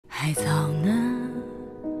太早呢，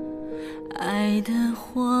爱的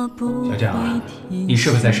火不会停。你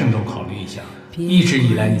是不是再慎重考虑一下？一直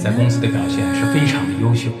以来你在公司的表现是非常的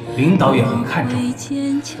优秀，领导也很看重你。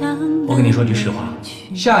我跟你说句实话，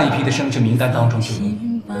下一批的升职名单当中就有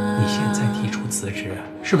你。你现在提出辞职，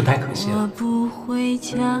是不是太可惜了？我不会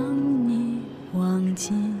将你忘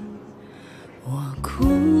记，我哭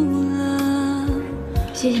了。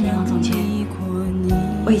谢谢你，王总监，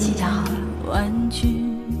我已经想好了。玩具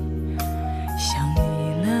想你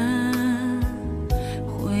了，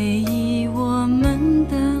回忆我们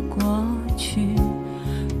的过去，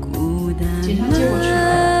孤单了。检查结果出来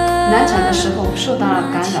了，难产的时候受到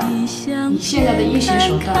了干扰。你现在的医学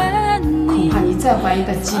手段，恐怕你再怀孕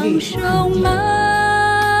的几率很低。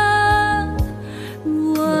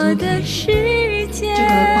我的世界这个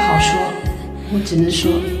不好说，我只能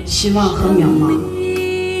说希望和渺茫。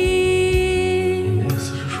你的意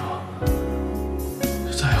思是说，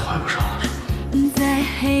再也怀不上了，是吗？在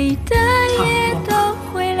黑的夜都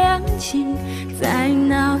会亮起，在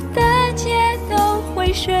闹的街都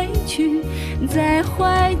会睡去，再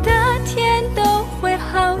坏的天都会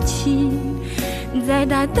好起，再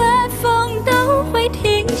大的风都会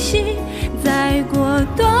停息，再过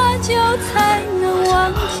多久才能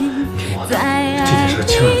忘记？再爱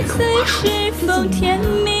一次是否甜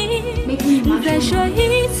蜜？再说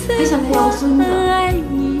一次我很爱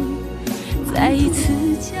你，再一次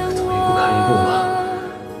将我。一步看一步吧。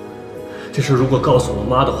这事如果告诉我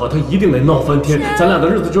妈的话，她一定得闹翻天，咱俩的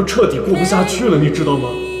日子就彻底过不下去了，你知道吗？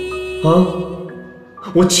啊，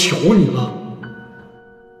我求你了。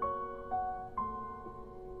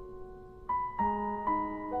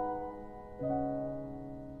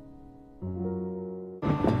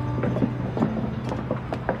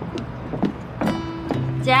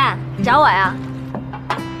姐，你找我呀？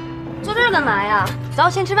坐这儿干嘛呀？走，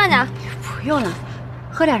先吃饭去。不用了，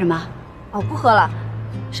喝点什么？哦，不喝了。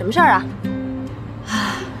什么事儿啊？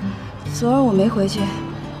昨儿我没回去，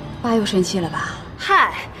爸又生气了吧？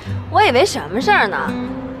嗨，我以为什么事儿呢？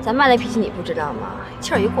咱爸那脾气你不知道吗？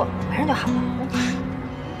气儿一过，马上就好了。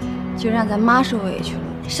就让咱妈受委屈了。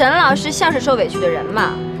沈老师像是受委屈的人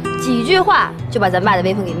吗？几句话就把咱爸的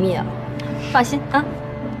威风给灭了。放心啊。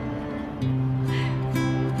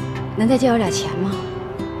能再借我点钱吗？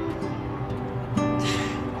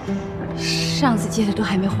上次借的都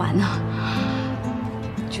还没还呢。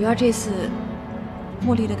主要这次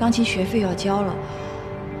茉莉的钢琴学费要交了，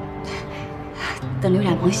等刘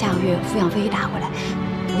展鹏下个月抚养费一打回来，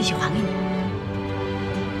我一起还给你。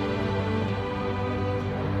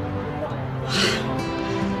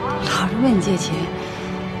老是问你借钱，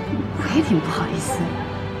我也挺不好意思的。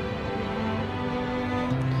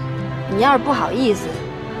你要是不好意思，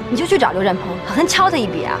你就去找刘展鹏，狠狠敲他一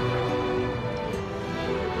笔啊！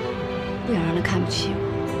不想让他看不起我。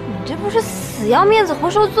你这不是死要面子活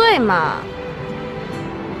受罪吗？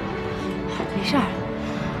没事儿，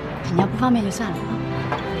你要不方便就算了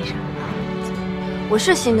啊，没事。我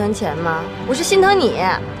是心疼钱吗？我是心疼你。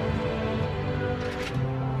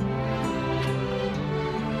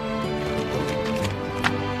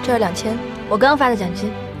这是2000，我刚发的奖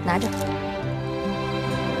金，拿着。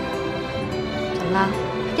怎么了？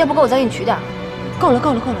要不够我再给你取点。够了，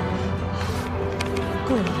够了，够了，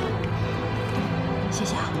够了。谢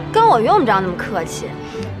谢啊。跟我用不着那么客气。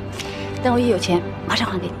等我一有钱，马上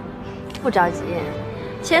还给你。不着急，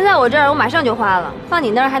钱在我这儿，我马上就花了。放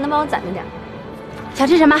你那儿还能帮我攒着点。想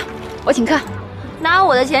吃什么？我请客。拿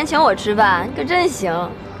我的钱请我吃饭，可真行。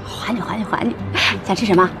还你，还你，还你。想吃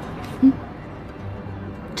什么？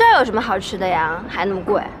这儿有什么好吃的呀？还那么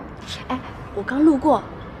贵。哎，我刚路过，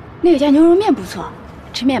那有家牛肉面不错，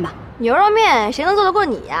吃面吧。牛肉面谁能做得过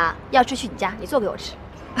你呀？要吃去你家，你做给我吃。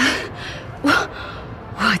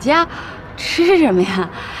我家吃什么呀？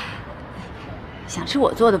想吃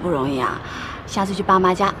我做的不容易啊，下次去爸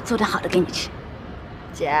妈家做点好的给你吃。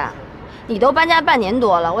姐，你都搬家半年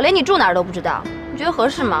多了，我连你住哪儿都不知道，你觉得合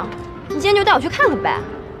适吗？你今天就带我去看看呗。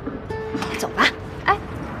走吧。哎，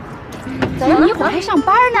走了，你一会儿还上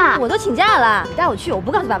班呢。我都请假了，你带我去，我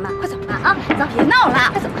不告诉爸妈。快走吧啊！走，别闹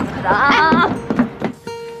了，快走，快走啊！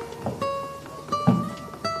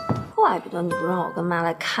怪不得你不让我跟妈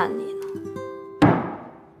来看你呢。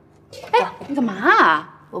哎，你干嘛啊？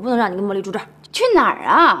我不能让你跟茉莉住这儿。去哪儿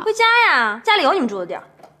啊？回家呀，家里有你们住的地儿。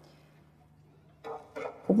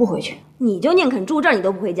我不回去。你就宁肯住这儿，你都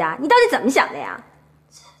不回家，你到底怎么想的呀？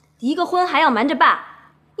离个婚还要瞒着爸，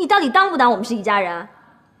你到底当不当我们是一家人？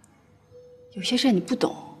有些事你不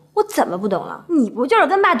懂。我怎么不懂了？你不就是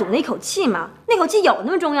跟爸赌那口气吗？那口气有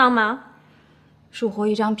那么重要吗？树活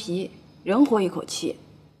一张皮，人活一口气。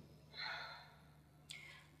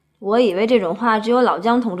我以为这种话只有老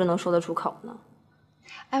姜同志能说得出口呢。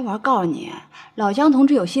哎，我要告诉你，老姜同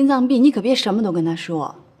志有心脏病，你可别什么都跟他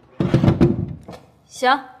说。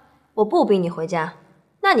行，我不逼你回家，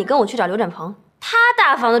那你跟我去找刘展鹏，他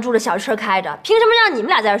大房子住着，小车开着，凭什么让你们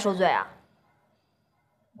俩在这受罪啊？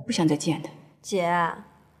我不想再见他。姐，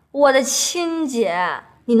我的亲姐，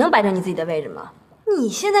你能摆正你自己的位置吗？你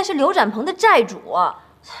现在是刘展鹏的债主，我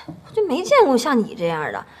就没见过像你这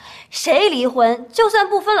样的。谁离婚，就算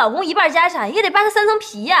不分老公一半家产，也得扒他3层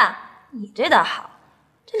皮呀。你这倒好，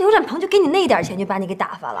这刘展鹏就给你那点钱就把你给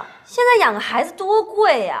打发了。现在养个孩子多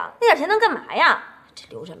贵呀，那点钱能干嘛呀？这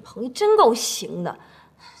刘展鹏你真够行的，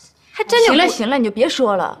还真就行了行了，你就别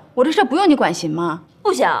说了，我这事不用你管行吗？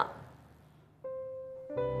不行。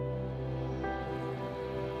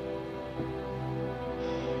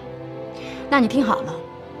那你听好了，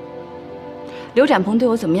刘展鹏对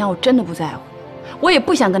我怎么样，我真的不在乎，我也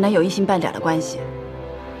不想跟他有一星半点的关系。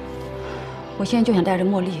我现在就想带着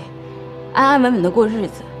茉莉，安安稳稳的过日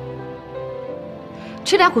子，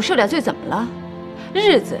吃点苦受点罪，怎么了？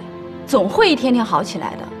日子总会一天天好起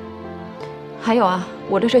来的。还有啊，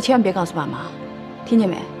我这事千万别告诉爸妈，听见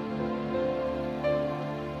没？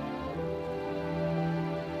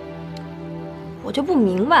我就不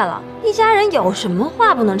明白了，一家人有什么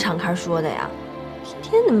话不能敞开说的呀？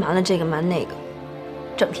天天的瞒了这个瞒那个，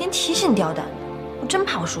整天提心吊胆的，我真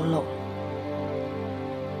怕我说漏了。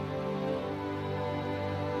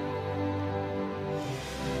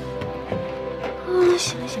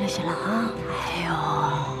行了行了行了啊！哎呦，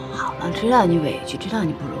好了，知道你委屈，知道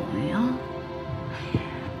你不容易啊。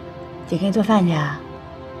姐给你做饭去啊？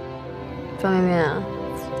方便面啊？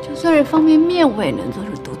就算是方便面，我也能做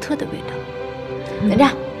出独特的味道。等着。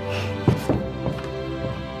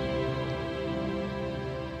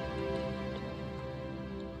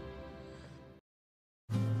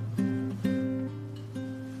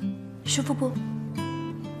舒服不？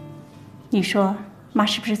你说妈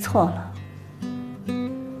是不是错了？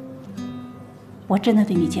我真的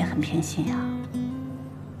对你姐很偏心啊。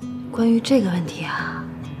关于这个问题啊，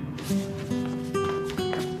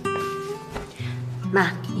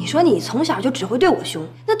妈，你说你从小就只会对我凶，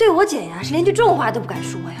那对我姐呀是连句重话都不敢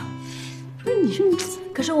说呀。不是你说你，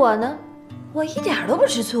可是我呢，我一点都不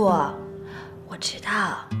吃醋。我知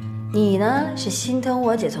道，你呢是心疼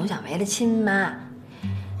我姐从小没了亲妈，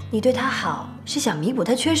你对她好是想弥补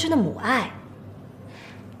她缺失的母爱。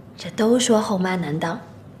这都说后妈难当，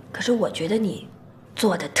可是我觉得你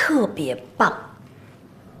做的特别棒。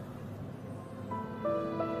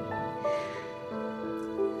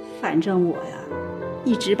反正我呀，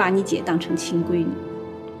一直把你姐当成亲闺女，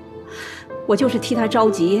我就是替她着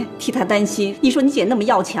急，替她担心。你说你姐那么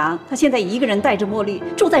要强，她现在一个人带着茉莉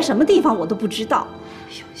住在什么地方，我都不知道。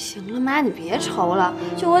哎呦，行了，妈，你别愁了。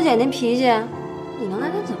就我姐那脾气，你能拿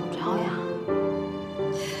她怎么着呀？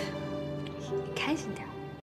你开心点。